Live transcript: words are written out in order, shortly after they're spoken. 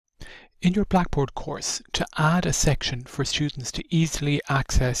In your Blackboard course, to add a section for students to easily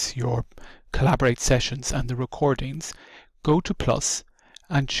access your Collaborate sessions and the recordings, go to Plus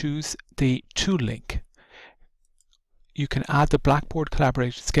and choose the Tool link. You can add the Blackboard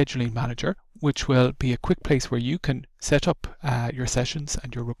Collaborate Scheduling Manager, which will be a quick place where you can set up your sessions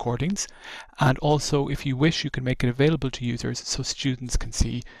and your recordings. And also, if you wish, you can make it available to users so students can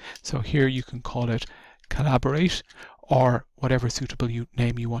see. So here you can call it Collaborate or whatever suitable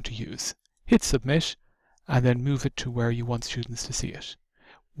name you want to use. Hit Submit and then move it to where you want students to see it.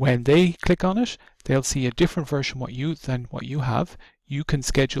 When they click on it, they'll see a different version than what you have. You can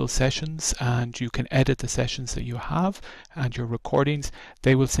schedule sessions and you can edit the sessions that you have and your recordings.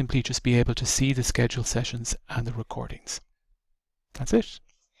 They will simply just be able to see the scheduled sessions and the recordings. That's it.